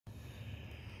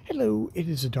Hello, it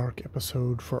is a dark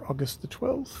episode for August the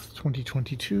 12th,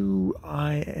 2022.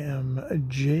 I am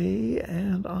Jay,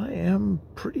 and I am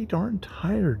pretty darn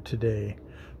tired today.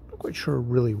 Not quite sure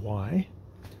really why.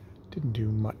 Didn't do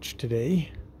much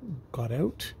today. Got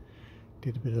out,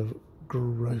 did a bit of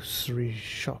grocery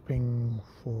shopping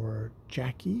for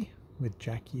Jackie, with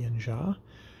Jackie and Ja,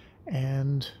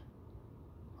 and,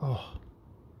 I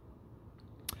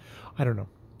don't know.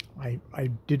 I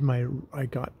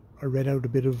read out a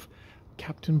bit of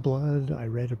Captain Blood. I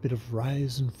read a bit of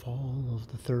Rise and Fall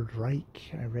of the Third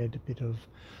Reich. I read a bit of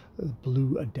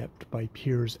Blue Adept by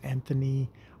Piers Anthony.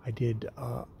 I did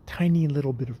a tiny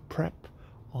little bit of prep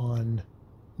on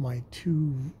my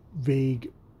two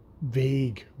vague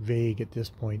at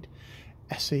this point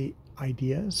essay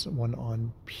ideas. One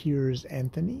on Piers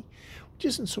Anthony, which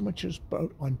isn't so much as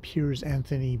about on Piers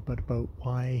Anthony, but about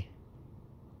why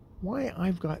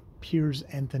I've got Piers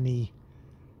Anthony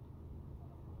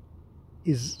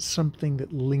is something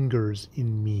that lingers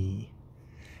in me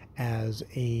as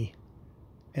a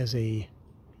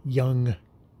young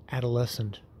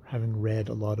adolescent, having read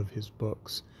a lot of his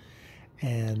books,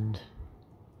 and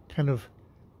kind of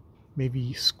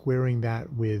maybe squaring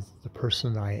that with the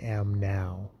person I am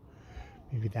now.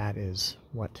 Maybe that is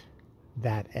what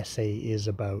that essay is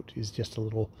about, is just a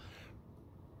little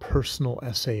personal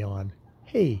essay on,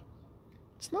 hey,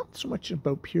 it's not so much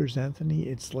about Piers Anthony,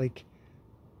 it's like,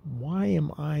 why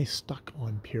am I stuck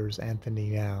on Piers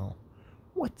Anthony now?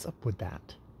 What's up with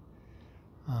that?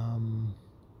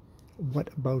 What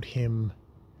about him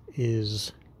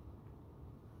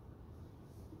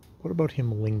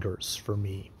lingers for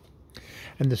me?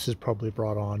 And this is probably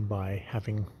brought on by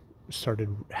having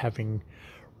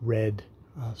read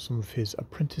some of his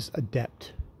Apprentice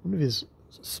Adept, one of his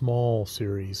small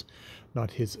series,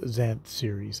 not his Xanth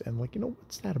series, and like,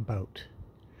 what's that about?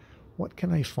 What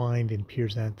can I find in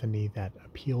Piers Anthony that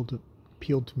appealed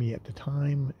to me at the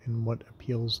time, and what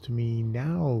appeals to me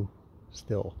now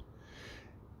still?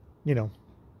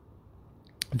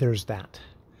 There's that.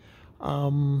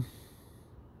 I'm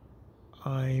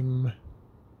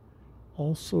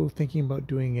also thinking about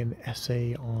doing an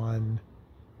essay on,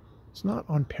 it's not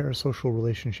on parasocial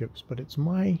relationships, but it's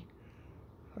my,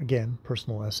 again,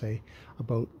 personal essay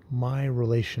about my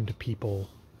relation to people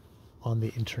on the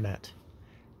internet.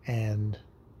 And,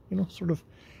 sort of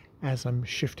as I'm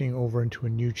shifting over into a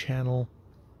new channel,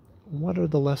 what are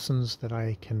the lessons that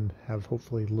I can have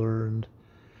hopefully learned?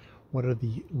 What are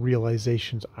the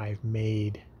realizations I've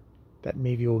made that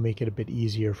maybe will make it a bit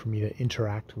easier for me to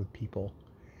interact with people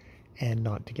and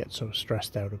not to get so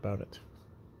stressed out about it?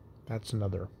 That's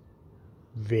another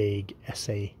vague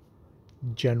essay,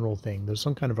 general thing. There's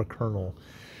some kind of a kernel,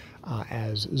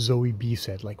 as Zoe B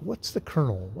said, like, what's the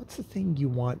kernel? What's the thing you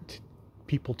want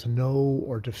people to know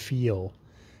or to feel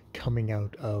coming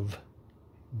out of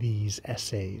these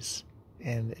essays?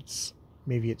 And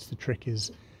maybe the trick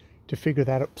is to figure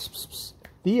that out. Psst, psst,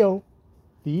 psst.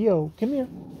 Theo, come here.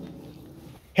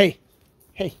 Hey,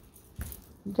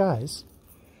 you guys.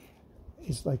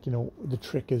 It's like, the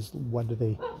trick is, what do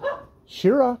they?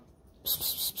 Shira, psst,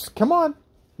 psst, psst, come on,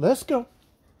 let's go.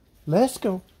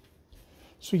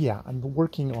 So yeah, I'm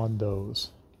working on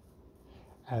those.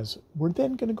 As we're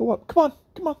then going to go up. Come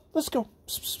on, let's go.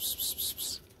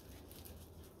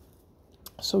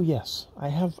 So yes,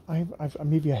 I've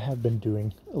maybe I have been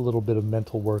doing a little bit of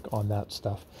mental work on that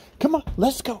stuff. Come on,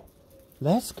 let's go.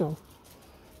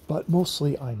 But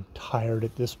mostly I'm tired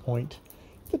at this point.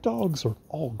 The dogs are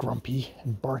all grumpy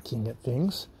and barking at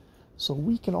things, so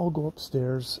we can all go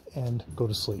upstairs and go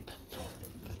to sleep.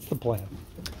 That's the plan.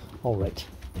 All right,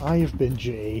 I have been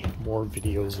Jay. More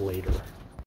videos later.